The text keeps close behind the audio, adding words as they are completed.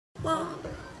1,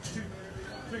 2,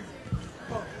 3,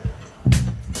 4.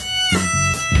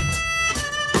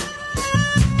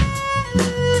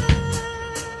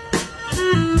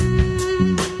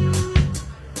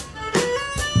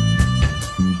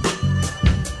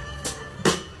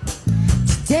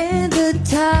 Today the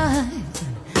tide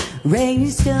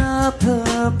raised up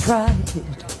her pride,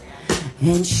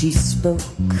 and she spoke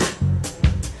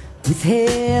with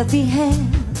heavy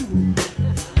hand.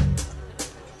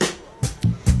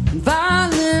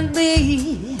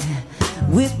 Violently,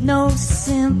 with no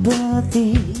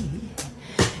sympathy,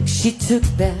 she took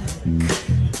back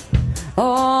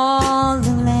all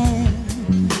the land.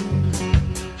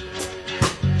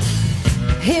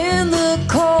 In the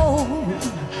cold,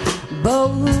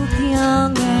 both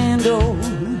young and old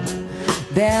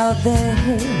bowed their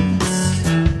heads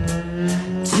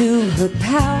to her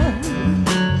power.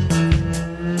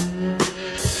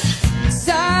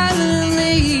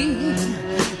 Silently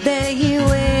they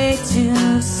wait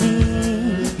to see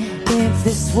if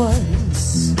this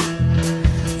was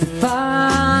the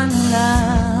final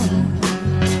hour.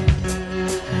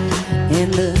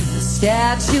 And the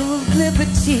Statue of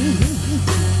Liberty,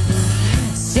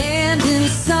 standing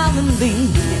solemnly,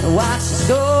 watches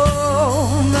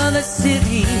over the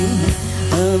city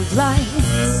of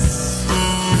lights.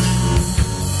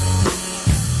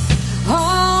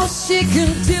 All she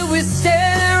can do is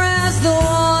stare as the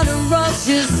water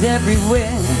rushes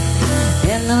everywhere,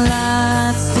 and the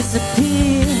lights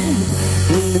disappear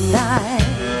in the night.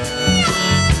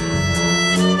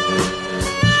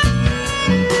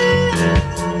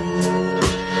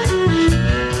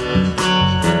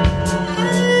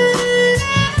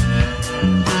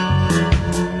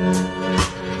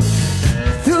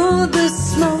 Through the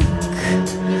smoke,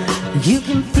 you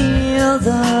can feel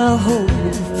the hope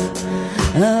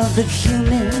of the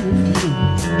human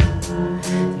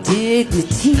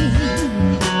dignity.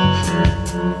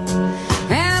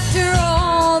 After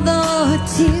all the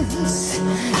tears,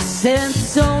 spent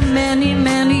so many,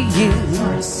 many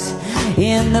years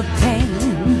in the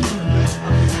pain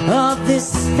of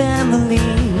this family,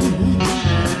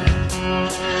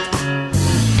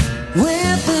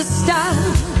 with the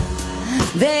style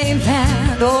they've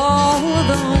had all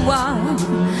the while,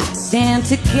 stand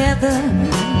together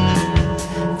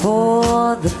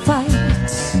for the fight.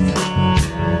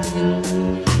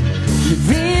 The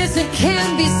reason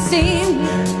can be seen,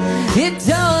 it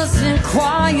doesn't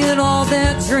quiet all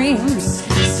their dreams,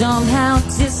 somehow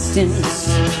distant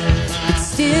but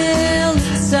still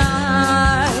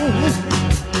inside.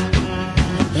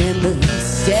 And the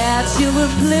Statue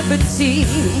of Liberty,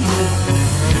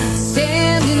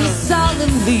 standing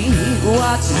solemnly,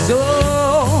 watches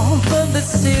over the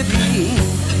city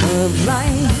of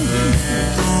light.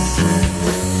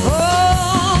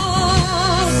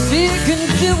 All she can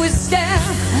do is stare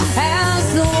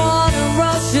as the water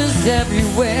rushes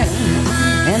everywhere,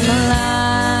 and the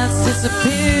lights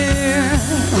disappear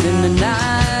in the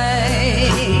night.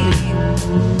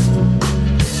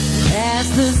 As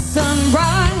the sun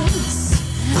rises,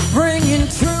 bringing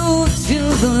truth to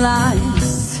the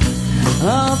lives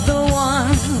of the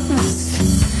ones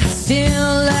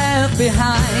still left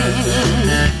behind.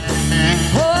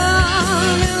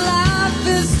 Oh, their life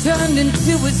is turned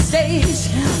into a stage,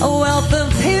 a wealth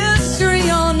of history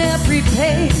on every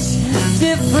page,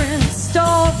 different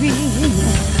story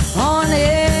on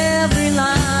every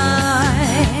line.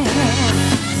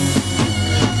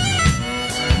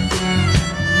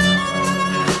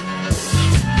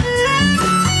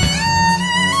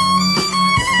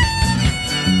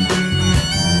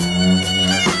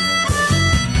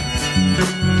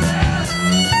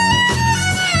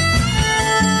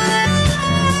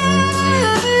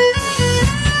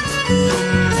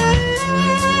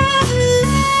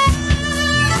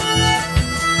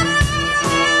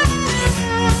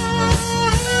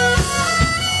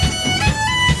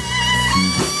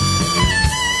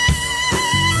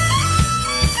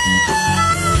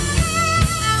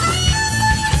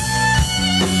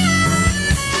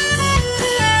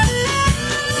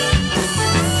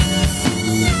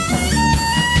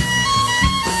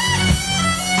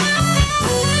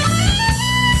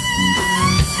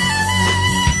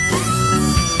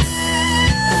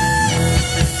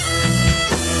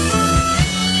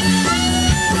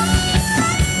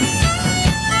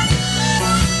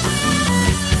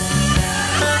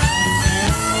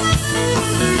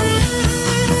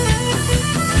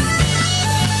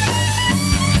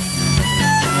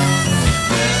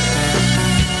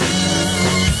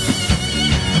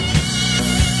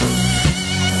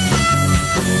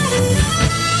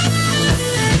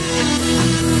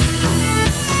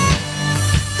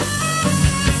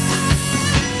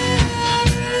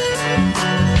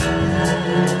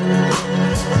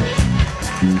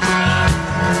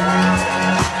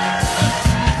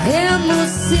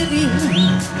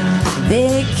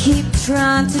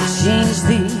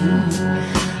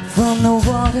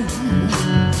 water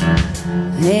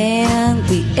and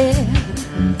the air.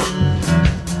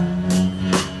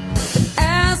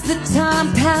 As the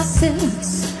time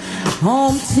passes,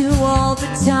 home to all the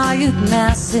tired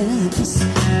masses,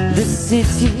 the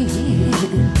city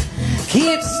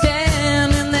keeps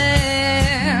standing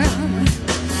there.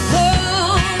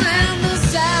 Oh, and the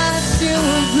Statue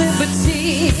of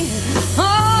Liberty,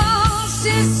 oh,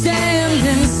 she's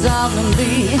standing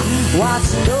solemnly,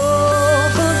 watching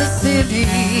over the city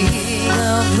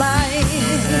of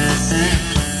lights.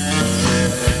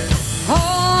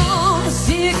 All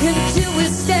she can do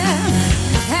is stare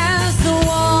as the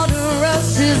water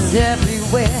rushes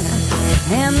everywhere,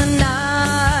 and the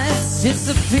nights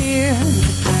disappear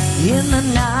in the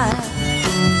night.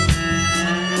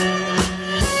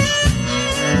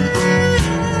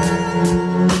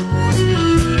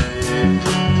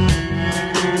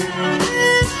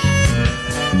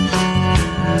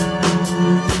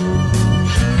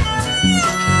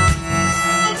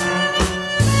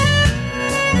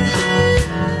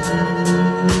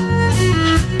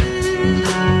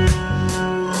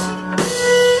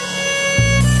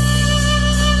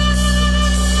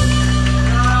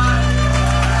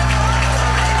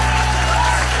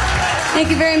 Thank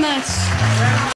you very much.